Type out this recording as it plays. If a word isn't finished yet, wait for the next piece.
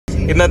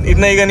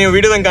ಇದನ್ನ ಈಗ ನೀವು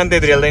ವಿಡಿಯೋದಂಗೆ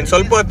ಕಾಣ್ತಿದ್ರಿ ಅಲ್ಲ, ಇನ್ನು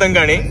ಸ್ವಲ್ಪ ಹೊತ್ತಂಗೆ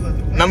ಕಾಣಿ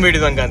ನಮ್ಮ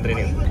ವಿಡಿಯೋದಂಗೆ ಕಾಣ್ತೀರಿ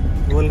ನೀವು.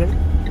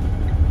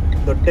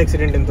 ದೊಡ್ಡ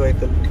ಆಕ್ಸಿಡೆಂಟ್ ಅಂತೂ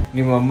ಆಯ್ತು.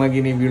 ನಿಮ್ಮ ಅಮ್ಮಗೆ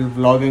ನೀವು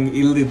ವ್ಲಾಗಿಂಗ್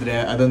ಇಲ್ದಿದ್ರೆ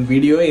ಅದೊಂದು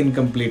video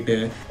incomplete.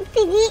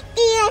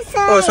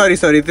 Sorry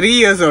 3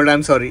 years old. I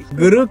am sorry.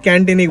 ಗುರು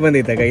ಕ್ಯಾಂಟೀನಿಗೆ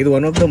ಬಂದಿದ್ದಾಗ ಇದು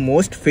one of the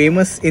most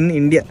famous in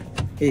India.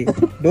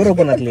 Door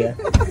open ಆಗ್ಲಿಯಾ?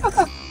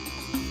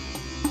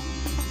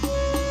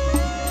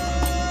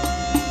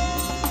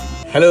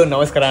 Hello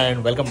ನಮಸ್ಕಾರ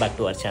and welcome back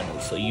to our channel.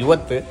 So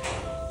ಇವತ್ತು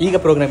ಈಗ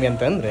ಪ್ರೋಗ್ರಾಮ್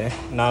ಅಂತ ಅಂದರೆ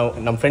ನಾವು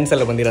ನಮ್ಮ ಫ್ರೆಂಡ್ಸ್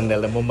ಎಲ್ಲ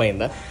ಬಂದಿರೋದಲ್ಲ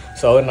ಮುಂಬೈಯಿಂದ.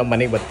 ಸೊ ಅವ್ರು ನಮ್ಮ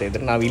ಮನೆಗೆ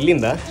ಬರ್ತಾಯಿದ್ರು. ನಾವು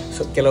ಇಲ್ಲಿಂದ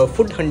ಸೊ ಕೆಲವು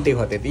ಫುಡ್ ಹಂಟಿಗೆ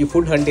ಹೋಗ್ತೈತಿ. ಈ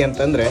ಫುಡ್ ಹಂಟಿ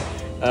ಅಂತಂದರೆ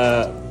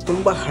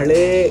ತುಂಬ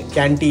ಹಳೇ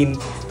ಕ್ಯಾಂಟೀನ್,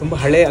 ತುಂಬ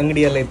ಹಳೆ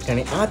ಅಂಗಡಿ ಎಲ್ಲ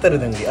ಇಟ್ಕೊಂಡು ಆ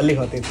ಥರದ ಅಂಗಡಿ ಅಲ್ಲಿಗೆ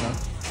ಹೋಗ್ತೈತಿ. ನಾವು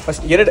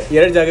ಫಸ್ಟ್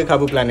ಎರಡು ಜಾಗಕ್ಕೆ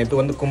ಹಾಕೋ ಪ್ಲ್ಯಾನ್ ಇತ್ತು.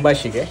 ಒಂದು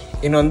ಕುಂಬಾಶಿಗೆ,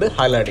 ಇನ್ನೊಂದು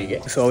ಹಾಲಾಡಿಗೆ.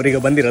 ಸೊ ಅವರಿಗೆ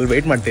ಬಂದಿರಲ್ಲಿ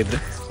ವೆಯ್ಟ್ ಮಾಡ್ತಾಯಿದ್ರು.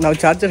 ನಾವು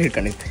ಚಾರ್ಜರ್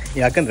ಹಿಡ್ಕೊಂಡಿತ್ತು,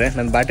 ಯಾಕಂದರೆ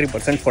ನನ್ನ ಬ್ಯಾಟ್ರಿ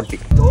 % 40.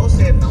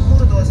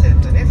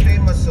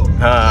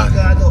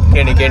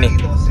 ಕೇಳಿ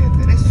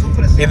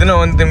ಇದನ್ನ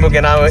ಒಂದು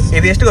ತಿಂಬಕ್ಕೆ ನಾವು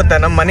ಇದು ಎಷ್ಟು ಗೊತ್ತಾ,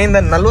 ನಮ್ಮ ಮನೆಯಿಂದ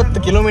 40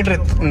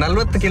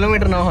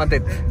 ಕಿಲೋಮೀಟರ್ ನಾವು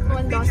ಹೋಗ್ತೈತಿ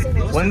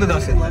ಒಂದು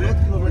ದೋಸೆ.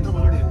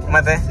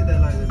 ಮತ್ತೆ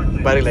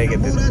ಬಾರಿ ಲೈಕ್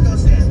ಐತಿ.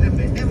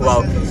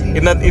 ವಾವ್,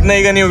 ಇದನ್ನ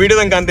ಈಗ ನೀವು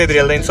ವಿಡಿಯೋದಂಗೆ ಕಾಣ್ತಿದ್ರಿ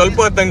ಅಲ್ಲ, ಇನ್ನು ಸ್ವಲ್ಪ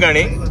ಹೊತ್ತಂಗೆ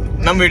ಕಾಣಿ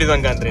ನಮ್ಮ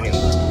ವಿಡಿಯೋದಂಗೆ ಕಾಣ್ತೀರಿ ನೀವು.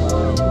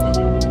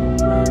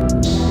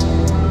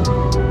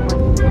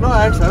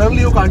 And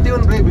suddenly you can't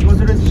even brake because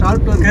it is sharp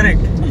turn.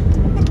 Correct.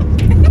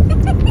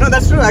 No,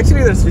 that's true.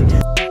 Actually, that's true.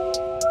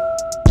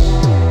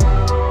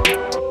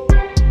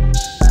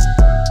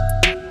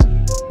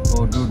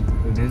 Oh, dude,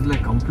 it is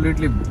like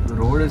completely. The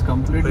road is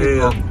completely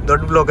blocked.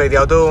 ದೊಡ್ಡ ಬ್ಲಾಕ್ ಐತಿ.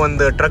 ಯಾವುದೋ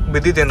ಒಂದು ಟ್ರಕ್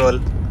ಬಿದ್ದಿತ್ತೇನೋ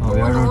ಅಲ್ಲಿ. Oh, we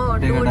have to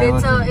take a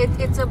diversion.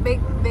 It's a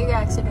big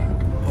accident.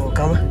 Oh,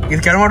 come.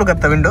 ಇದು ಕೆಳ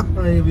ಮಾಡೋಕತ್ತ window.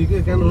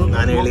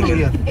 ನಾನು ಹೇಳಿಕೆ.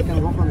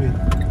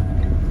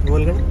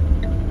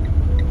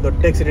 ದೊಡ್ಡ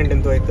ಆಕ್ಸಿಡೆಂಟ್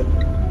ಅಂತೂ ಆಯ್ತು.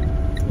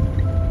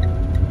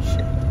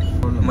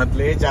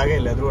 ಮೊದಲೇ ಜಾಗ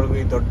ಇಲ್ಲ, ಅದ್ರೊಳಗೆ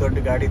ಈ ದೊಡ್ಡ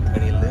ಗಾಡಿ ಇತ್ತು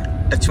ಕಣಿ. ಇಲ್ಲಿ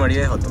ಟಚ್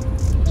ಮಾಡಿಯೇ ಹೊತ್ತು.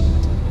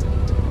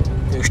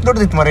 ಎಷ್ಟು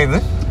ದೊಡ್ಡದಿತ್ತು ಮರ ಇದು.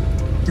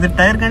 ಇದು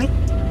ಟೈರ್ ಕಣಿ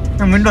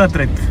ನಮ್ಮ ವಿಂಡೋ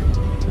ಹತ್ರ ಇತ್ತು.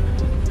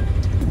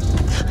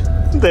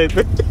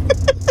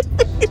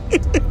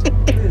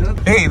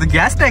 ಇದು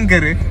ಗ್ಯಾಸ್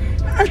ಟ್ಯಾಂಕರ್,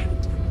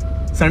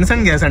 ಸಣ್ಣ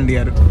ಗ್ಯಾಸ್ ಅಂಡಿ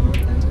ಯಾರು.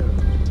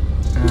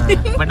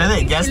 ಬಟ್ ಅದೇ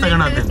ಗ್ಯಾಸ್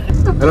ತಗೊಂಡು ಹೋಗ್ತೇನೆ.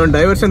 ಅಲ್ಲೊಂದು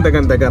ಡೈವರ್ಷನ್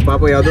ತಗೊಂತಾಗ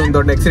ಪಾಪ ಯಾವುದೋ ಒಂದು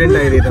ದೊಡ್ಡ ಆಕ್ಸಿಡೆಂಟ್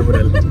ಆಗಿದೆ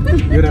ಊರಲ್ಲಿ.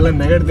 ಇವರೆಲ್ಲ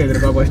ನಗಾಡ್ತಾ ಇದ್ರು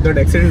ಪಾಪ, ಅಷ್ಟು ದೊಡ್ಡ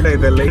ಆಕ್ಸಿಡೆಂಟ್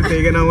ಆಯ್ತಲ್ಲ.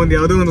 ಈಗ ನಾವು ಒಂದು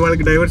ಯಾವುದೋ ಒಂದು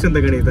ಒಳಗೆ ಡೈವರ್ಷನ್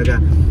ತಗೊಂಡಿದ್ದಾಗ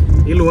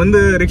ಇಲ್ಲಿ ಒಂದು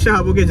ರಿಕ್ಷಾ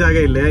ಹಾಕೋಕೆ ಜಾಗ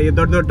ಇಲ್ಲ, ಈ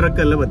ದೊಡ್ಡ ಟ್ರಕ್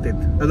ಎಲ್ಲ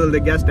ಬರ್ತಿತ್ತು. ಅದಲ್ಲದೆ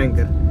ಗ್ಯಾಸ್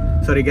ಟ್ಯಾಂಕರ್,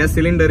 ಸಾರಿ ಗ್ಯಾಸ್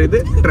ಸಿಲಿಂಡರ್ ಇದೆ,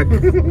 ಟ್ರಕ್.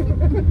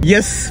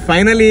 ಎಸ್,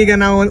 ಫೈನಲಿ ಈಗ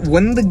ನಾವು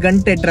 1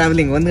 ಗಂಟೆ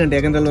ಟ್ರಾವೆಲಿಂಗ್, 1 ಗಂಟೆ,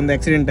 ಯಾಕಂದ್ರೆ ಒಂದು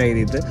ಆಕ್ಸಿಡೆಂಟ್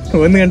ಆಗಿತ್ತು.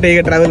 1 ಗಂಟೆ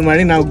ಈಗ ಟ್ರಾವೆಲ್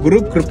ಮಾಡಿ ನಾವು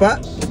ಕೃಪಾ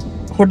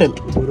ಹೋಟೆಲ್,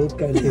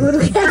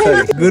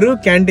 ಗುರು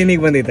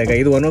ಕ್ಯಾಂಟೀನಿಗೆ ಬಂದಿದ್ದಾಗ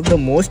ಇದು one of the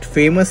most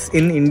famous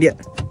in India.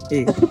 ಈ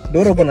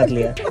ಡೋರ್ ಓಪನ್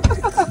ಆಗ್ಲಿಯಾ?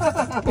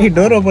 ಈ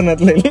ಡೋರ್ ಓಪನ್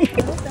ಆಗ್ಲಿ.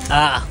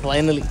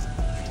 ಫೈನಲಿ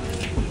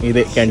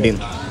ಇದೆ ಕ್ಯಾಂಟೀನ್,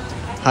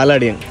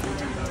 ಹಾಲಾಡಿ.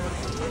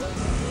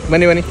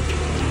 ಬನ್ನಿ.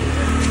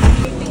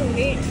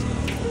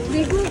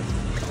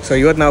 ಸೊ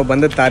ಇವತ್ತು ನಾವು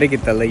ಬಂದ ತಾರೀಕು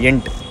ಇತ್ತಲ್ಲ,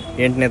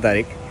 8ನೇ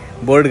ತಾರೀಕು.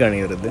 ಬೋರ್ಡ್ ಗಾಣಿ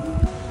ಇರೋದು.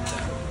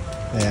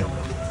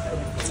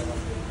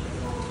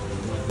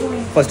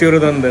 ಫಸ್ಟ್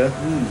ಇರೋದೊಂದು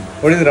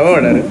ಹೊಡಿದ ರವೆ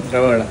ವಡ.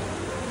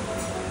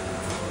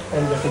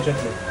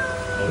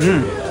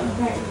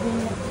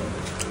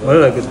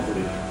 ಒಳ್ಳೆ ಹಾಕಿದ್ದು.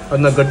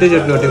 ಅದನ್ನ ಗಟ್ಟಿ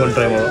ಚಟ್ನಿ ಒಟ್ಟಿಕೊಂಡು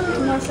ಟ್ರೈ ಮಾಡೋ.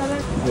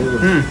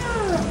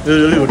 Is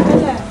really good.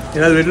 It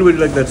has little bit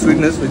like that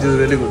sweetness which is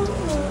really good.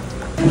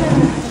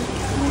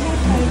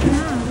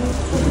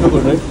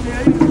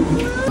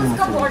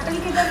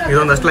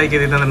 ಇದೊಂದು ಅಷ್ಟು ಲೈಕ್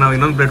ಇದ್ದಿತ್ತು ಅಂದ್ರೆ ನಾವು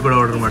ಇನ್ನೊಂದು ಪ್ಲೇಟ್ ಕೂಡ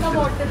ಆರ್ಡರ್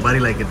ಮಾಡ್ತೀವಿ. ಭಾರಿ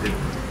ಲೈಕ್ ಇದ್ದೀವಿ.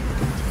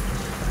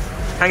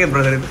 ಹೇಗಿತ್ತು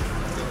ಬ್ರದರ್ ಇದು?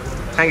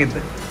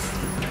 ಹೇಗಿತ್ತು?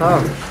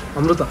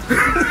 ಅಮೃತ.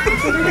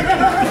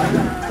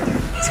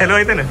 ಚಲೋ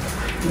ಐತೇನೆ?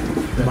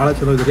 ಭಾಳ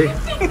ಚಲೋ ಇದೆ.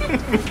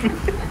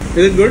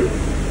 Is it good?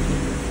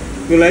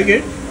 You like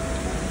it?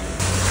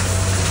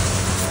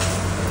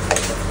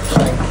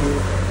 Thank you.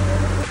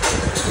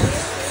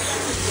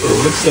 It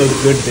looks so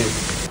good there.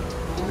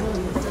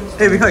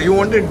 Hey Vika, you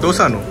wanted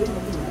dosa no?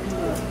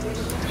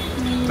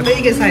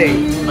 बताइए कैसा है?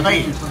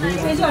 बताइए.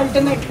 It's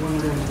ultimate.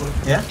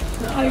 Yeah?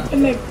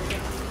 Ultimate.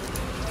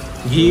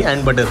 Ghee and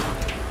butter.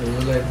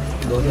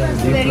 Dosa is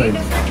deep fried.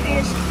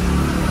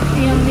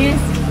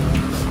 Yummiest.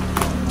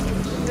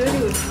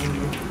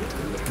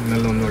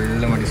 ಇನ್ನೆಲ್ಲ ಒಂದು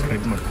ಒಳ್ಳೆ ಮಾಡಿ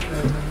spread ಮಾಡಿ.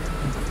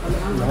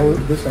 Now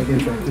this I can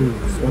try.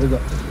 Swarga.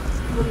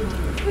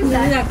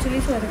 That is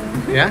actually swarga.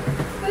 Yeah?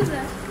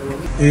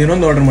 ಇದು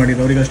ಇನ್ನೊಂದು ಆರ್ಡರ್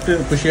ಮಾಡಿದ್ದು. ಅವ್ರಿಗೆ ಅಷ್ಟು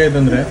ಖುಷಿ ಆಯ್ತು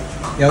ಅಂದರೆ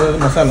ಯಾವುದಾದ್ರು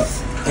ಮಸಾಲ,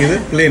 ಇದು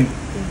plane.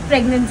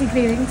 Pregnancy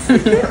cravings.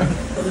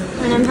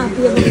 And I'm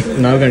happy about it.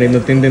 ನಾವು ಕಡೆ ಇನ್ನು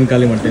ತಿಂದು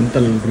ಖಾಲಿ ಮಾಡ್ತೇವೆ. ಎಂತ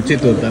ರುಚಿ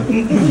ಇತ್ತು ಅಂತ.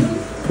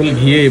 ಫುಲ್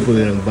ಘೀಯೇ ಇಪ್ಪುದು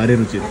ನಂಗೆ, ಭಾರಿ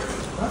ರುಚಿ ಇತ್ತು.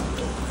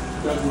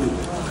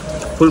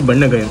 ಫುಲ್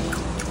ಬಣ್ಣಕಾಯಿ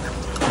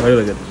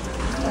ಒಳ್ಳೆ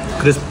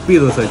ಕ್ರಿಸ್ಪಿ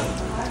ದೋಸೆ ಇತ್ತು.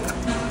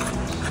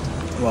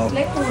 ವಾವ್.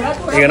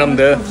 ಈಗ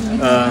ನಮ್ದು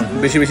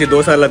ಬಿಸಿ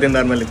ದೋಸೆ ಎಲ್ಲ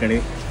ತಿಂದಾದ್ಮೇಲೆ ಕಣಿ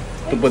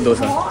ತುಪ್ಪದ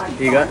ದೋಸೆ.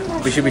 ಈಗ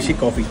ಬಿಸಿ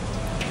ಕಾಫಿ.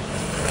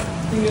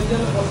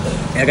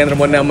 ಯಾಕಂದ್ರೆ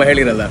ಮೊನ್ನೆ ಅಮ್ಮ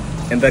ಹೇಳಿರಲ್ಲ,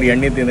 ಎಂಥವ್ರು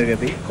ಎಣ್ಣೆ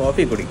ತಿಂದಗತಿ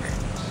ಕಾಫಿ ಕುಡಿ.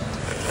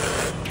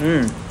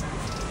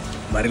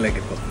 ಭಾರಿ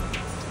ಲೈಕಿತ್ತು.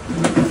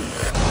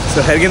 ಸೊ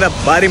ಹೊರಗಿಂದ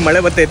ಭಾರಿ ಮಳೆ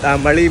ಬರ್ತೈತೆ. ಆ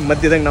ಮಳೆ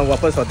ಮಧ್ಯದಾಗ ನಾವು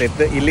ವಾಪಸ್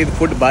ಹೋಗ್ತೈತೆ. ಇಲ್ಲಿದ್ದು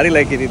ಫುಡ್ ಭಾರಿ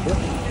ಲೈಕ್ ಇದ್ದಿತ್ತು.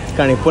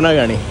 ಕಾಣಿ ಪುನಃ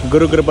ಕಾಣಿ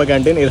ಗುರುಕೃಪಾ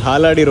ಕ್ಯಾಂಟೀನ್. ಇದು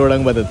ಹಾಲಾಡಿ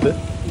ರೋಡಂಗೆ ಬದತ್ತು.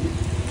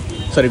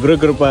 ಸಾರಿ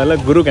ಗುರುಕೃಪಾ ಅಲ್ಲ,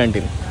 ಗುರು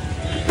ಕ್ಯಾಂಟೀನ್.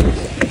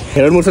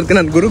 2-3 ಸರ್ತಿ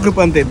ನಾನು ಗುರು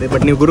ಕೃಪಾ ಅಂತ ಇದ್ದೆ,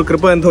 ಬಟ್ ನೀವು ಗುರು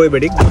ಕೃಪಾ ಅಂತ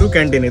ಹೋಗ್ಬೇಡಿ, ಗುರು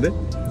ಕ್ಯಾಂಟೀನ್ ಇದು.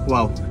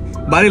 ವಾವ್,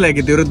 ಭಾರಿ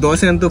ಲಾಗಿತ್ತು. ಇವ್ರ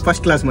ದೋಸೆ ಅಂತೂ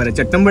ಫಸ್ಟ್ ಕ್ಲಾಸ್ ಮಾರೆ.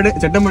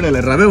 ಚಟ್ಟಂಬಡೆ ಅಲ್ಲ,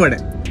 ರವೆ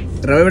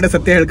ವಡೆ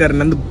ಸತ್ಯ ಹೇಳ್ತಾರೆ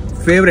ನಂದು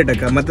ಫೇವ್ರೇಟ್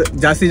ಅಕ್ಕ. ಮತ್ತು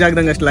ಜಾಸ್ತಿ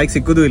ಜಾಗದಂಗೆ ಅಷ್ಟು ಲೈಕ್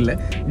ಸಿಕ್ಕುದು ಇಲ್ಲ,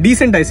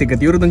 ಡೀಸೆಂಟ್ ಆಗಿ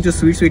ಸಿಕ್ಕತ್ತೆ. ಇವ್ರದ್ದೊಂಚು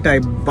ಸ್ವೀಟ್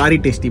ಆಗಿ ಭಾರಿ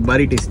ಟೇಸ್ಟಿ.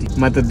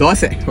 ಮತ್ತು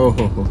ದೋಸೆ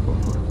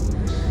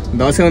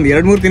ದೋಸೆ ಒಂದು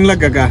 2-3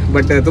 ತಿನ್ಲಕ್ಕ,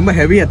 ಬಟ್ ತುಂಬ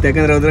ಹೆವಿ ಆಗುತ್ತೆ.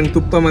 ಯಾಕಂದ್ರೆ ಅದ್ರಂಗೆ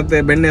ತುಪ್ಪ ಮತ್ತು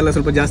ಬೆಣ್ಣೆ ಎಲ್ಲ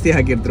ಸ್ವಲ್ಪ ಜಾಸ್ತಿ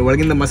ಹಾಕಿರ್ತಾರೆ.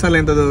 ಒಳಗಿಂದ ಮಸಾಲೆ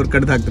ಅಂತದ್ದು ಅವ್ರು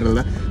ಕಡ್ದು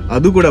ಹಾಕ್ತಿರಲ್ಲ,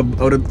 ಅದು ಕೂಡ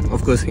ಅವ್ರದ್ದು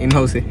ಅಫ್ಕೋರ್ಸ್ ಇನ್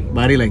ಹೌಸೇ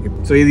ಭಾರಿ ಲಾಗಿತ್ತು.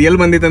 ಸೊ ಇದು ಎಲ್ಲಿ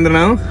ಬಂದಿತ್ತಂದ್ರೆ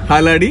ನಾವು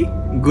ಹಾಲಾಡಿ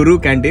ಗುರು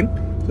ಕ್ಯಾಂಟೀನ್.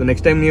 ಸೊ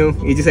ನೆಕ್ಸ್ಟ್ ಟೈಮ್ ನೀವು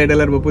ಈಚೆ ಸೈಡ್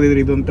ಎಲ್ಲರೂ ಬಪ್ಪುದಿದ್ರೆ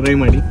ಇದೊಂದು ಟ್ರೈ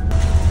ಮಾಡಿ.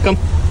 ಕಮ್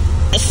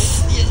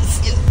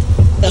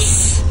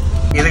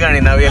ಇದು ಕಾಣಿ,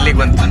 ನಾವು ಎಲ್ಲಿಗೆ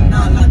ಬಂತು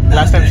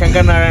ಲಾಸ್ಟ್ ಟೈಮ್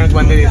ಶಂಕರ್ ನಾರಾಯಣಕ್ಕೆ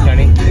ಬಂದಿದ್ದೀವಿ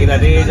ಕಾಣಿ. ಇದು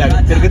ಅದೇ ಜಾಗ.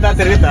 ತಿರುಗುತ್ತಾ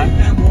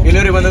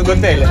ಇಲ್ಲಿವರೆಗೆ ಬಂದದ್ದು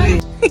ಗೊತ್ತೇ ಇಲ್ಲ.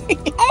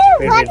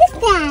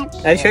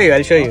 I'll show you.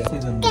 I'll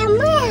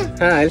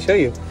show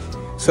you.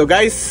 So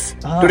guys,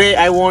 today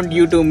I want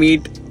you to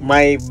meet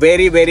my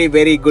very, very,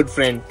 very good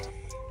friend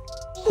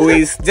who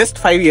is just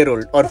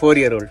 5-year-old or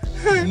 4-year-old.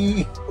 3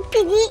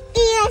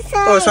 years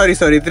old. Oh, sorry,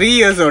 3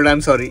 years old.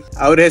 I'm sorry.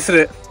 Our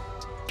ಹೆಸರು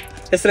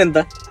ಎಂತ?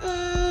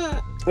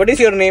 What is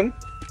your name?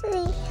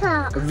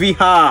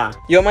 Viha.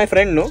 You're my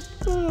friend, no?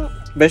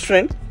 Best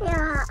friend?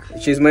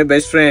 Yeah. She's my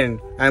best friend.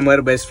 I'm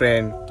her best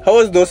friend. How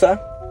was dosa?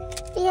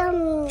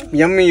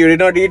 Yummy. You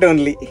did not eat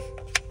only.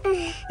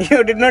 You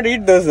did not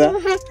eat dosa.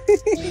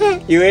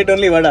 You ate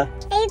only vada.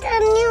 It's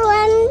only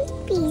 1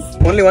 piece.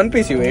 Only 1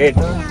 piece you ate?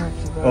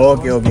 Yeah.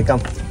 Okay,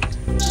 come.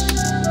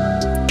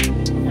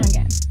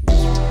 Okay.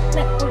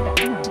 Let's put that.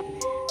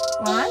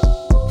 1,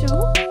 2,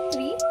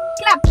 3.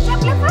 Clap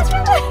fast.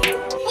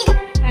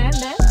 And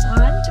then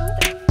 1, 2,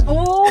 3.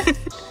 Oh!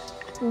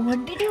 What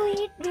did you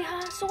eat, Biha?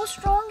 So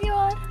strong you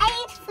are. I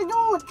ate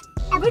fruit.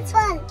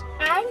 Apple.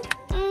 And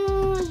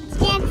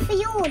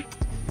Jackfruit.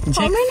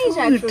 how many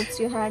jackfruits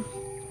you had?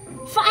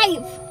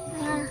 5.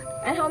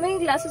 Yeah. And how many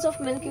glasses of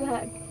milk you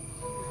had?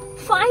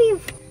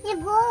 5. You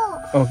go.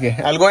 Okay,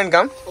 I'll go and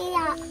come.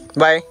 Yeah.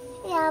 Bye.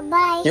 Yeah,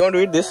 bye. You want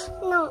to eat this?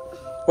 No.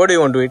 What do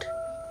you want to eat?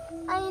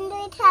 I want to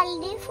eat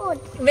healthy food.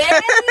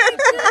 Very good.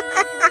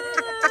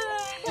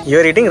 You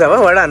were eating rava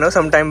vada, no,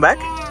 some time back?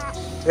 Yeah.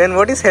 Then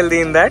what is healthy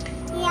in that?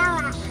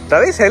 Yeah.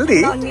 Rava is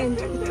healthy? Onion.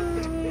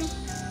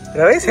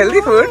 Rava is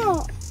healthy food? No.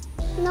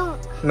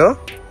 No?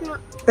 No.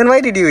 Then why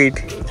did you eat?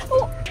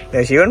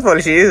 Yeah, she won't fall.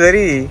 She is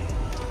very...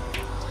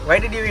 Why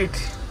did you eat?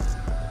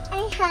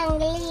 I'm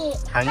hungry.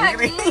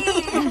 Hungry?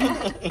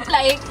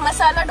 Like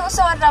masala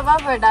dosa or rava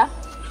vada.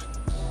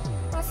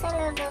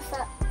 Masala dosa.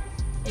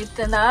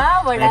 Itna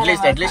vada.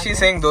 At least she's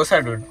saying dosa,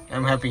 dude.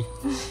 I'm happy.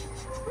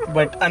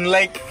 But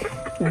unlike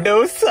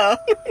dosa...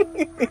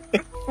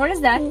 What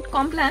is that?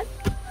 Complan?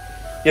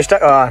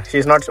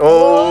 She's not...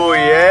 Oh,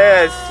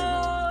 yes!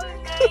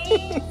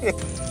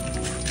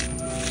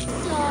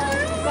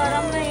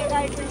 Garam rahega,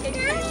 it will take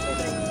time to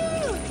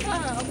cook.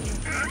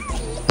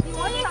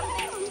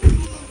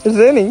 It's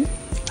raining.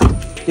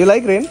 You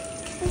like rain?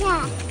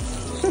 Yeah.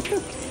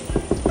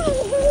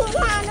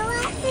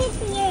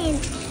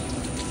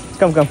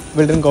 Come.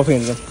 We'll drink coffee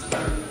and come.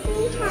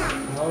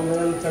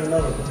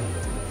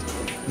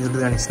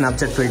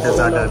 Snapchat filters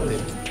are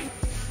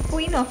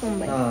Queen of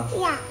Mumbai.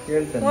 Yeah.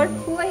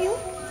 Who are you?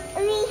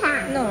 Riha.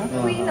 No,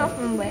 Queen of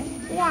Mumbai.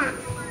 Yeah.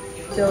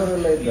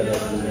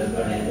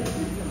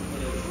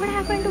 What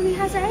happened to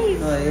Viha's eyes?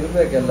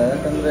 ಇರ್ಬೇಕಲ್ಲ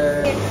ಯಾಕಂದ್ರೆ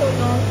It's so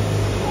long.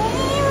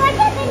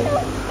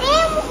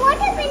 What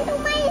happened to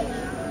my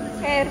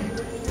Hair.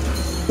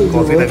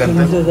 Coffee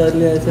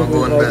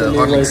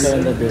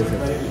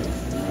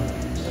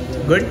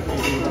Good?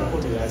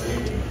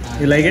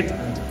 You like it?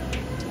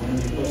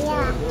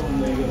 Yeah.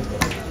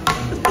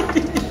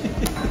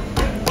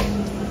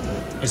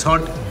 It's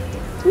hot.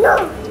 No.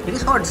 It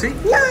is hot, see?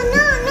 No.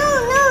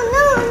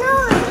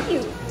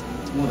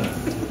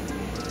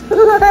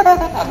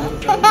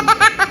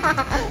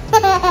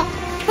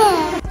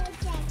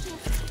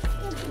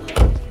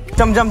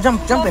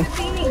 Jump in.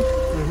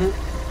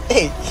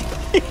 Hey.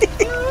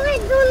 No, I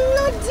don't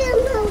know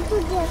jump how to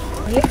jump.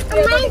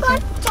 I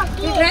got You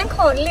chocolate. drank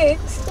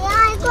Horlicks.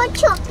 Yeah, I got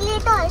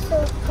chocolate also.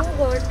 Who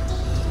got?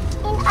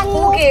 In Anu.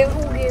 Who gave?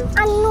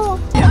 Anu.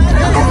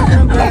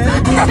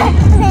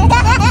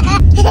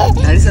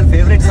 That is her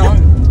favorite song.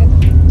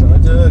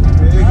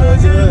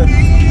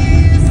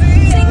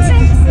 Sing.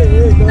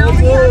 Now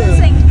we have to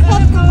sing.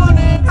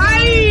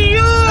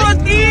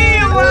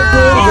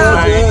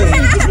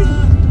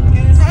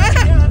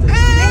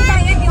 Then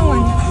buy a new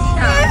one.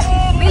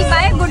 We'll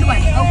buy a good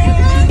one. Okay.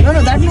 No,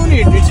 that no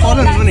need. It's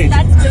fallen, no need.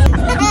 That's good.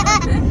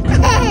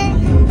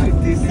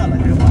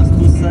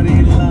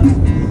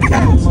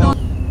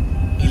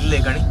 ಇಲ್ಲೇ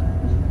ಕಣಿ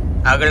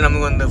ಆಗಲೇ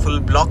ನಮಗೊಂದು full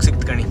block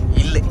ಸಿಕ್ತು ಕಣಿ.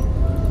 ಇಲ್ಲೇ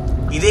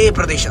ಇದೇ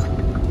ಪ್ರದೇಶ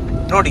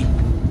ನೋಡಿ.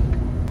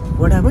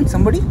 What happened?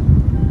 Somebody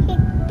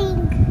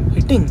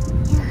hitting?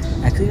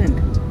 Accident?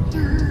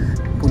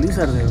 Police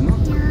are there, no?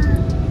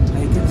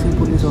 I can see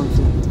police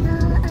also.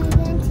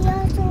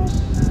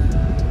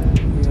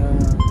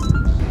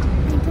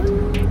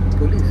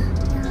 Police?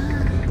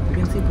 You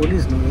can see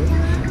police, no?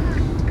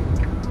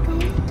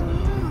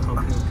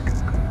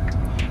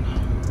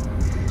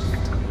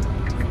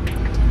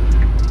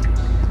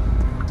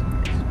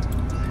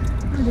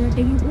 they are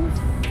taking oof.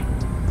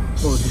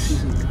 Oh, this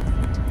is it.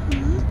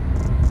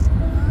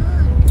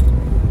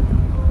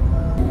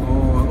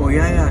 Oh,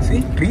 yeah.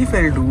 See, tree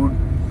fell, dude.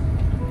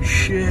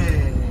 Shit.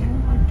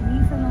 A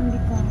tree fell on the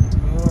car.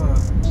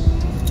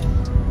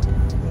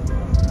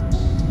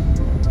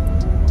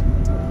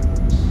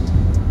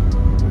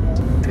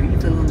 Tree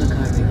fell on the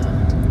car.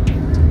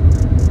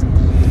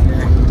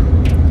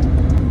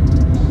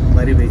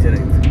 ಭಾರಿ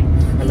ಬೇಜಾರಾಯ್ತು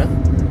ಅಲ್ಲ?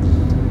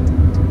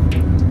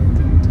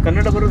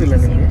 ಕನ್ನಡ ಬರುವುದಿಲ್ಲ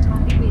ನಿಮಗೆ?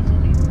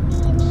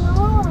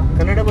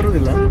 ಕನ್ನಡ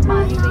ಬರುವುದಿಲ್ಲ?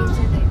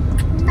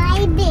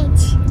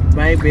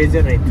 ಬಾಯಿ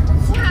ಬೇಜಾರಾಯ್ತು.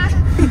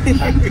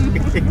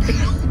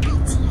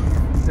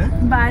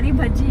 ಬಾರಿ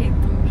ಬಜ್ಜಿ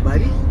ಆಯ್ತು.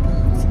 ಬಾರಿ?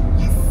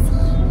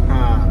 ಹಾ,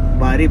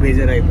 ಬಾರಿ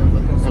ಬೇಜಾರಾಯ್ತು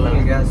ಅಲ್ಲ?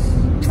 Gas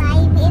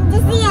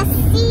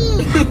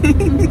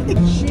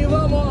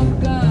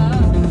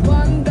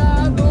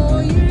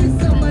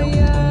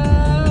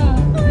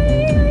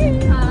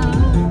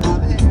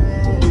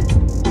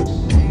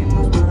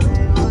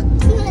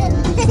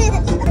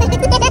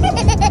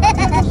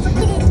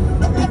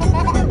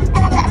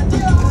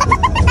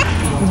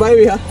Bye,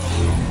 Viha.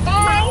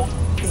 Bye.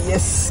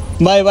 Yes.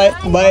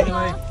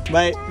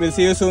 Bye. We'll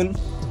see you soon.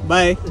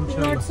 Bye.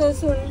 Not so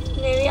soon.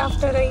 Maybe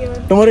after a year.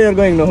 Tomorrow you're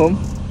going home.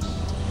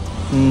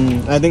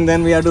 I think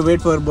then we have to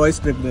wait for boys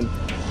trip then.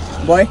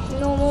 Boy?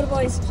 No more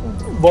boys.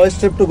 Boys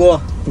trip to Goa.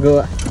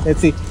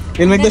 Let's see.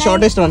 We'll make the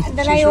shortest one.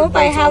 Then I hope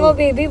I have a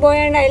baby boy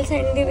and I'll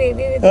send the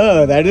baby with. Oh,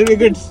 that will be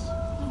good.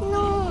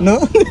 No?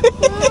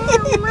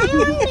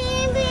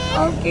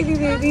 Okay, the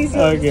baby is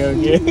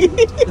Okay.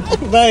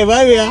 Bye,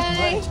 Viha.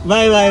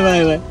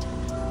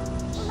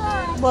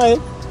 Bye.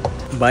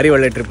 ಭಾರಿ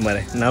ಒಳ್ಳೆ trip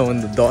ಮಾರೆ.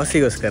 ನಾವೊಂದು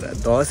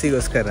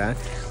ದೋಸೆಗೋಸ್ಕರ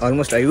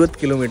almost 50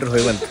 kilometre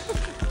ಹೋಗಿ ಬಂತು.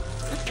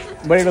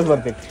 But it was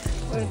worth it.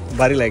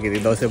 ಭಾರಿ ಲಾಕಿದೆ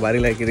ದೋಸೆ, ಭಾರಿ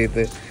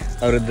ಲಾಕಿದಿತ್ತು.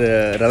 ಅವ್ರದ್ದು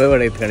ರವೆ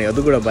ವಡೆ ಇತ್ತು ಕಣಿ, ಅದು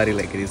ಕೂಡ ಭಾರಿ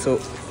ಲಾಕಿದೆ. ಸೊ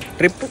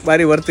ಟ್ರಿಪ್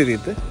ಭಾರಿ ವರ್ತ್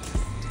ಇದ್ದಿತ್ತು.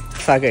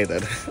 ಸಾಕಾಯ್ತು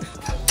ಅದು.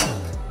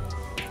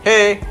 ಹೇ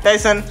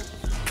ಟೈಸನ್,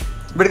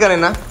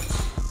 ಬಿಡ್ಕನೇನ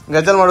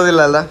ಗಜಲ್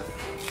ಮಾಡೋದಿಲ್ಲ ಅಲ್ಲ?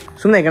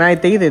 ಸುಮ್ಮನೆ ನಾ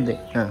ತೆಗಿತಿದ್ದೆ.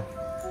 ಹಾಂ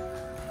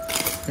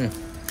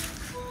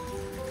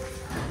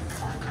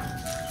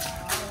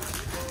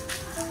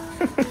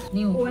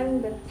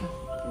ಒಂದು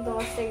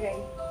ದೋಸೆಗೆ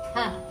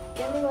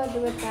ಎಲ್ಲಿಗೋದು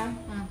ಗೊತ್ತಾ?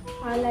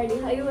 ಹಾಲಾಡಿ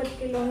 50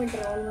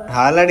 ಕಿಲೋಮೀಟರ್.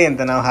 ಹಾಲಾಡಿ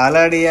ಅಂತ ನಾವು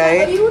ಹಾಲಾಡಿ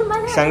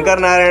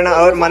ಶಂಕರ್ ನಾರಾಯಣ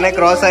ಅವ್ರ ಮನೆ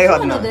ಕ್ರಾಸ್ ಆಗಿ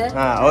ಹೋದ್ ನಾವು.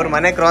 ಅವ್ರ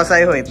ಮನೆ ಕ್ರಾಸ್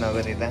ಆಗಿ ಹೋಯ್ತು ನಾವು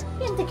ಬರೀ.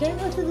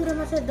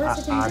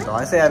 ಆ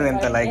ದೋಸೆ ಯಾರು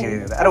ಅಂತ ಲೈಕ್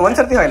ಇದ್ದಿದ್ದು. ಅರೆ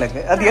ಒಂದ್ಸರ್ತಿ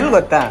ಹೋಯ್ಲಕ್ಕೆ ಅದು ಎಲ್ಲಿ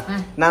ಗೊತ್ತಾ?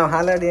 ನಾವು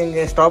ಹಾಲಾಡಿ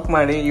ಹಂಗೆ ಸ್ಟಾಪ್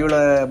ಮಾಡಿ ಇವಳ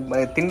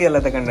ತಿಂಡಿ ಎಲ್ಲ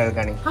ತಗೊಂಡು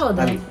ಹೇಳ್ಕಣಿ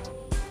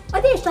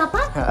ಅದೇ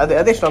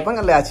ಸ್ಟಾಪ್ ಹಂಗ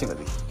ಅಲ್ಲಿ ಆಚೆ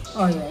ಬದಿ.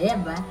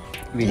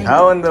 ವಿಹಾ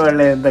ಒಂದು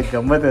ಒಳ್ಳೆ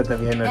ಗಮ್ಮತ್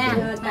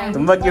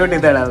ತುಂಬಾ ಕ್ಯೂಟ್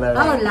ಇದ್ದಾಳಲ್ಲ,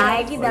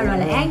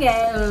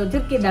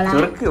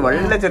 ಚುರುಕಿ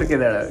ಒಳ್ಳೆ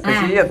ಚುರುಕಿದ್ದಾಳ.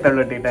 ಖುಷಿ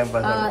ಹತ್ತಳು ಟೀ ಟೈಮ್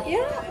ಪಾಸ್.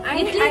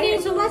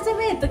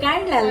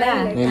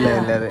 ಇಲ್ಲ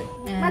ಅದೇ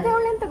ಮತ್ತೆ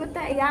ಅವಳು ಎಂತ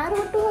ಗೊತ್ತಾ, ಯಾರು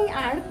ಒಟ್ಟು ಹೋಗಿ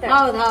ಆಡ್ತಾಳೆ.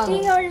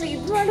 ಈಗ ಅವಳು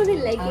ಇದು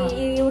ಮಾಡುದಿಲ್ಲ,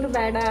 ಇವ್ರು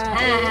ಬೇಡ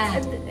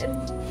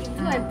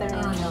ಇದು ಮಾಡ್ತಾಳೆ.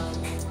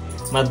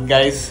 ಮತ್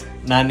ಗೈಸ್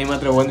ನಾನು ನಿಮ್ಮ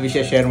ಹತ್ರ ಒಂದು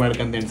ವಿಷಯ ಶೇರ್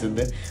ಮಾಡ್ಕೊಂತ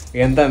ಎಣಿಸಿದ್ದೆ.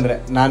 ಎಂತಂದ್ರೆ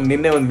ನಾನು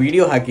ನಿನ್ನೆ ಒಂದು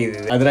ವಿಡಿಯೋ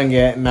ಹಾಕಿದ್ದೆ.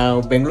 ಅದ್ರಂಗೆ ನಾವು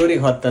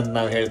ಬೆಂಗಳೂರಿಗೆ ಹೊತ್ತಂತ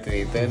ನಾವು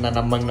ಹೇಳ್ತಿದ್ದೆ. ನನ್ನ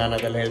ಅಮ್ಮಂಗೆ ನಾನು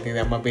ಅದೆಲ್ಲ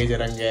ಹೇಳ್ತಿದ್ದೆ. ಅಮ್ಮ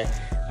ಬೇಜಾರಂಗೆ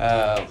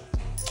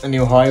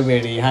ನೀವು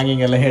ಹೊಯ್ಬೇಡಿ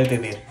ಹಾಗೆಲ್ಲ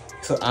ಹೇಳ್ತಿದ್ದೀರಿ.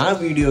 ಸೊ ಆ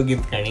ವಿಡಿಯೋಗೆ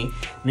ಇತ್ಕಣಿ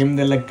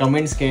ನಿಮ್ದೆಲ್ಲ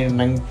ಕಮೆಂಟ್ಸ್ ಕೇಳಿ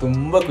ನಂಗೆ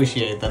ತುಂಬ ಖುಷಿ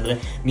ಆಯ್ತು. ಅಂದರೆ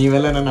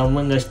ನೀವೆಲ್ಲ ನನ್ನ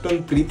ಅಮ್ಮಂಗೆ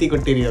ಅಷ್ಟೊಂದು ಪ್ರೀತಿ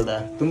ಕೊಟ್ಟಿರಿ ಅದ,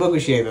 ತುಂಬ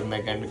ಖುಷಿ ಆಯ್ತು ಅದನ್ನ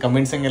ಕಂಡು.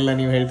 ಕಮೆಂಟ್ಸ್ ಹಂಗೆಲ್ಲ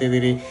ನೀವು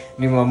ಹೇಳ್ತಿದ್ದೀರಿ.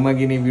 ನಿಮ್ಮ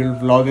ಅಮ್ಮಗೆ ನೀವು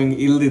ವ್ಲಾಗ್ ಹಂಗೆ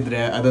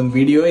ಇಲ್ದಿದ್ರೆ ಅದೊಂದು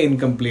ವಿಡಿಯೋ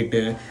ಇನ್ಕಂಪ್ಲೀಟ್,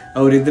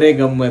 ಅವರಿದ್ರೆ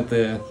ಗಮ್ಮತ್,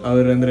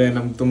 ಅವ್ರಂದ್ರೆ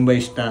ನಮ್ಗೆ ತುಂಬ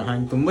ಇಷ್ಟ,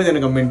 ಹಂಗೆ ತುಂಬ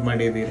ಜನ ಕಮೆಂಟ್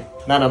ಮಾಡಿದ್ದೀರಿ.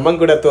 ನಾನು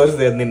ಅಮ್ಮಂಗೆ ಕೂಡ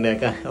ತೋರಿಸ್ದೆ ಅದು ನಿನ್ನೆ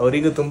ಅಕ್ಕ.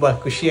 ಅವರಿಗೂ ತುಂಬ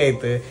ಖುಷಿ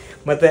ಆಯ್ತು.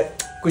 ಮತ್ತು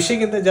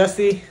ಖುಷಿಗಿಂತ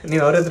ಜಾಸ್ತಿ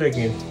ನೀವು ಅವ್ರ ಹತ್ರ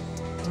ಕೇಳಿ.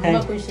 ತುಂಬ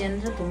ಖುಷಿ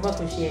ಅಂದರೆ ತುಂಬ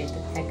ಖುಷಿ ಆಯಿತು.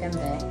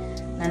 ಯಾಕಂದರೆ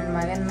ನನ್ನ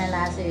ಮಗನ ಮೇಲೆ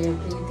ಆಸೆ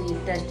ಪ್ರೀತಿ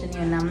ಇಟ್ಟಷ್ಟು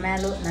ನೀವು ನನ್ನ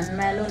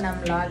ಮೇಲೂ ನಮ್ಮ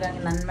ವ್ಲಾಗ್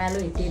ನನ್ನ ಮೇಲೂ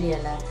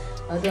ಇಟ್ಟಿರಿಯಲ್ಲ,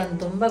 ಅದು ಒಂದು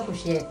ತುಂಬ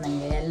ಖುಷಿ ಆಯ್ತು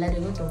ನನಗೆ.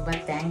 ಎಲ್ಲರಿಗೂ ತುಂಬ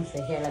ಥ್ಯಾಂಕ್ಸ್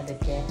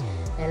ಹೇಳೋದಕ್ಕೆ.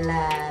 ಎಲ್ಲ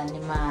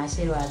ನಿಮ್ಮ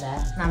ಆಶೀರ್ವಾದ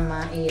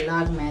ನಮ್ಮ ಈ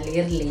ವ್ಲಾಗ್ ಮೇಲೆ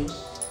ಇರಲಿ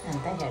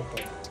ಅಂತ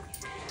ಹೇಳ್ತೇವೆ.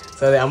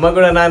 ಸೊ ಅದೇ ಅಮ್ಮ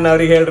ಕೂಡ ನಾನು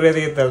ಅವ್ರಿಗೆ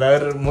ಹೇಳಿರೋದು ಇತ್ತಲ್ಲ,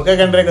 ಅವ್ರ ಮುಖ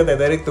ಕಂಡ್ರೆ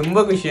ಗೊತ್ತಾಯ್ತು ಅವ್ರಿಗೆ ತುಂಬ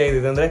ಖುಷಿ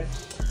ಆಯ್ತಿದೆ. ಅಂದರೆ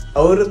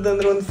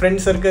ಅವ್ರದ್ದಂದ್ರೆ ಒಂದು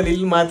ಫ್ರೆಂಡ್ ಸರ್ಕಲ್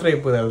ಇಲ್ಲಿ ಮಾತ್ರ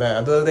ಇಪ್ಪದಲ್ಲ,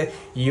 ಅದು ಅಲ್ಲದೆ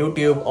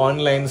ಯೂಟ್ಯೂಬ್,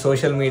 ಆನ್ಲೈನ್,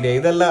 ಸೋಷಿಯಲ್ ಮೀಡಿಯಾ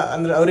ಇದೆಲ್ಲ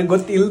ಅಂದರೆ ಅವ್ರಿಗೆ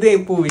ಗೊತ್ತಿಲ್ಲದೆ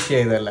ಇಪ್ಪು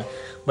ವಿಷಯ ಇದೆಲ್ಲ.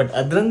 ಬಟ್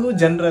ಅದ್ರಂಗೂ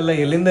ಜನರೆಲ್ಲ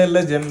ಎಲ್ಲಿಂದ ಎಲ್ಲ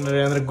ಜನರು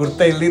ಅಂದರೆ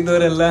ಗುರ್ತಾ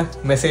ಇಲ್ದಿದ್ದವರೆಲ್ಲ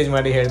ಮೆಸೇಜ್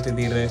ಮಾಡಿ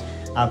ಹೇಳ್ತಿದ್ದೀರಿ.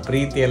 ಆ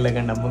ಪ್ರೀತಿ ಎಲ್ಲ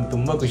ಕಂಡು ನಮಗೆ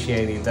ತುಂಬ ಖುಷಿ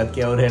ಆಯ್ತು.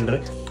 ಅದಕ್ಕೆ ಅವ್ರು ಹೇಳ್ರಿ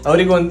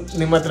ಅವ್ರಿಗೂ ಒಂದು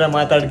ನಿಮ್ಮ ಹತ್ರ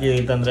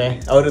ಮಾತಾಡ್ಕಿತ್ತಂದರೆ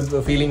ಅವ್ರದ್ದು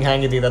ಫೀಲಿಂಗ್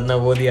ಹ್ಯಾಂಗಿದ್ದು ಅದನ್ನ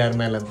ಓದಿ ಯಾರ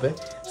ಮೇಲೆ ಅಂತ.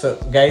 So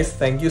guys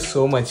thank you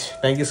so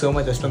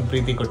much ಅಷ್ಟೊಂದು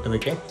ಪ್ರೀತಿ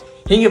ಕೊಟ್ಟೋದಕ್ಕೆ.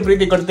 ಹೀಗೆ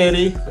ಪ್ರೀತಿ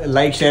ಕೊಡ್ತೇರಿ,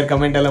 ಲೈಕ್ ಶೇರ್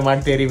ಕಮೆಂಟ್ ಎಲ್ಲ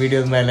ಮಾಡ್ತೇರಿ,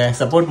 ವಿಡಿಯೋದ ಮೇಲೆ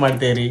ಸಪೋರ್ಟ್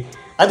ಮಾಡ್ತೇರಿ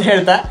ಅದು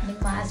ಹೇಳ್ತಾ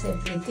ನಿಮ್ಮ ಆಸೆ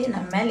ಪ್ರೀತಿ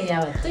ನಮ್ಮ ಮೇಲೆ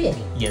ಯಾವತ್ತೂ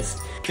ಇರಲಿ.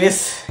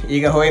 ಎಸ್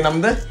ಈಗ ಹೋಗಿ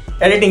ನಮ್ದು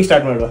ಎಡಿಟಿಂಗ್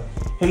ಸ್ಟಾರ್ಟ್ ಮಾಡುವ.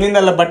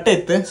 ಹಿಂದಿಂದೆಲ್ಲ ಬಟ್ಟೆ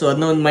ಇತ್ತು, ಸೊ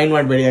ಅದನ್ನ ಒಂದು ಮೈಂಡ್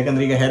ಮಾಡಬೇಡಿ.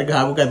 ಯಾಕಂದ್ರೆ ಈಗ ಹೆರ್ಗೆ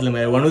ಹಾಕತ್ಲೆ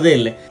ಮೇಲೆ ಒಣುದೇ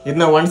ಇಲ್ಲ.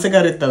 ಇದನ್ನ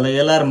ಒಣಸಕಾರ ಇತ್ತಲ್ಲ,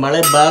 ಎಲ್ಲಾರು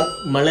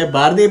ಮಳೆ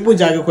ಬಾರ್ದೇ ಇಪ್ಪು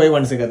ಜಾಗಕ್ಕೆ ಹೋಗಿ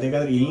ಒಣಸಕತ್ತೆ.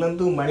 ಯಾಕಂದ್ರೆ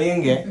ಇಲ್ಲಂತೂ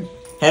ಮಳೆಯಂಗೆ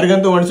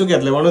ಹೆರ್ಗಂತೂ ಒಣಸುಕೆ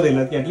ಅತ್ಲೆ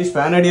ಒಣೋದಿಲ್ಲ. ಅಟ್ಲೀಸ್ಟ್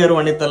ಫ್ಯಾನ್ ಅಡಿಯಾರು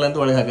ಒಣಿತ್ತಲ್ಲ ಅಂತ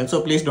ಒಳಗೆ ಹಾಕತ್ತೆ. So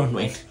please don't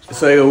mind.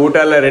 So ಈಗ ಊಟ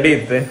ಎಲ್ಲ ರೆಡಿ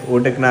ಇತ್ತು.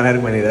 ಊಟಕ್ಕೆ ನಾನು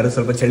ಹೆರ್ಗೆ ಬಂದಿದ್ದಾರೆ.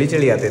 ಸ್ವಲ್ಪ ಚಳಿ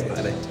ಆತೈತೆ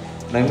ಮಾರೆ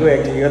ನಂಗೂ.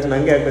 ಯಾಕೆ ಇವತ್ತು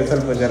ನಂಗೆ ಯಾಕೆ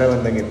ಸ್ವಲ್ಪ ಜ್ವರ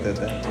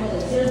ಬಂದಂಗಿತ್ತು.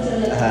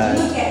 ಹಾಂ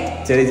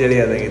ಚಳಿ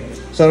ಆದಾಗಿತ್ತು.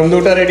 ಸೊ ನಮ್ದು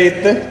ಊಟ ರೆಡಿ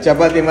ಇತ್ತು,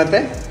 ಚಪಾತಿ ಮತ್ತು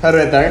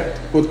ಹರ್ವೆ ತಾಳ್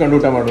ಕೂತ್ಕೊಂಡು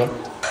ಊಟ ಮಾಡುವ.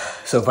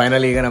 ಸೊ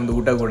ಫೈನಲಿ ಈಗ ನಮ್ಮದು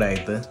ಊಟ ಕೂಡ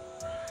ಆಯಿತು.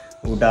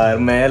 ಊಟ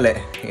ಆದಮೇಲೆ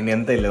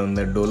ಇನ್ನೆಂತ ಇಲ್ಲ,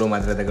 ಒಂದು ಡೋಲೋ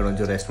ಮಾತ್ರ ತಗೊಂಡು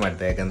ಒಂಚೂರು ರೆಸ್ಟ್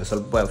ಮಾಡ್ತೆ, ಯಾಕಂದರೆ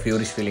ಸ್ವಲ್ಪ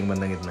ಫ್ಯೂರಿಶ್ ಫೀಲಿಂಗ್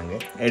ಬಂದಂಗಿತ್ತು ನನಗೆ.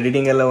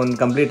 ಎಡಿಟಿಂಗ್ ಎಲ್ಲ ಒಂದು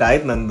ಕಂಪ್ಲೀಟ್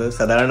ಆಯ್ತು ನಂದು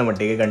ಸಾಧಾರಣ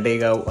ಮಟ್ಟಿಗೆ. ಗಂಟೆ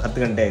ಈಗ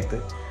 10 ಗಂಟೆ ಆಯಿತು,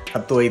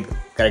 10:05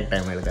 ಕರೆಕ್ಟ್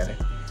ಟೈಮ್ ಹೇಳ್ತಾರೆ.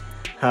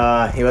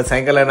 ಇವತ್ತು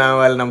ಸಾಯಂಕಾಲ ನಾವು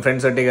ಅಲ್ಲಿ ನಮ್ಮ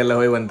ಫ್ರೆಂಡ್ಸ್ ಒಟ್ಟಿಗೆಲ್ಲ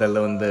ಹೋಗಿ ಬಂತಲ್ಲ,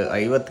 ಒಂದು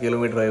 50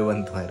 ಕಿಲೋಮೀಟ್ರ್ ಹೋಗಿ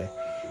ಬಂತು ಮಾರೆ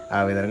ಆ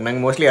ವೆದರ್.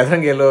 ನಂಗೆ ಮೋಸ್ಟ್ಲಿ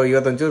ಅದ್ರಂಗೆಲ್ಲೋ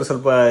ಇವತ್ತೊಂಚೂರು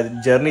ಸ್ವಲ್ಪ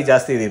ಜರ್ನಿ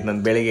ಜಾಸ್ತಿ ಇದ್ದಿತ್ತು.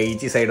 ನಾನು ಬೆಳಿಗ್ಗೆ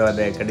ಈಚೆ ಸೈಡ್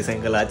ಹೋದೆ, ಕಡೆ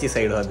ಸಾಯಂಕಾಲ ಆಚೆ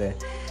ಸೈಡ್ ಹೋದೆ.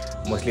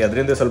 ಮೋಸ್ಟ್ಲಿ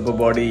ಅದರಿಂದ ಸ್ವಲ್ಪ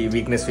ಬಾಡಿ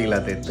ವೀಕ್ನೆಸ್ ಫೀಲ್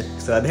ಆಗ್ತಾಯಿತ್ತು.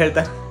 ಸೊ ಅದು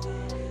ಹೇಳ್ತಾ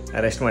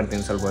ರೆಸ್ಟ್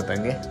ಮಾಡ್ತೀನಿ ಸ್ವಲ್ಪ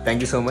ಹೊತ್ತಂಗೆ.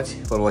 Thank you so much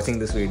for watching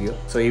this video.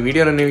 So ಈ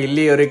ವಿಡಿಯೋನ ನೀವು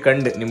ಇಲ್ಲಿಯವರೆಗೆ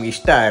ಕಂಡು ನಿಮ್ಗೆ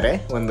ಇಷ್ಟ ಆದರೆ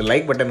ಒಂದು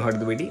ಲೈಕ್ ಬಟನ್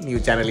ಹೊಡೆದು ಬಿಡಿ.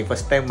 ನೀವು ಚಾನಲಿಗೆ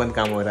ಫಸ್ಟ್ ಟೈಮ್ ಬಂದು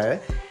ಕಾಮೋರಾದ್ರೆ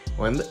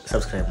ಒಂದು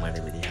ಸಬ್ಸ್ಕ್ರೈಬ್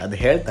ಮಾಡಿಬಿಡಿ. ಅದು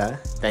ಹೇಳ್ತಾ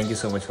thank you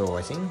so much for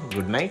watching.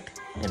 Good night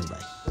and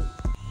bye.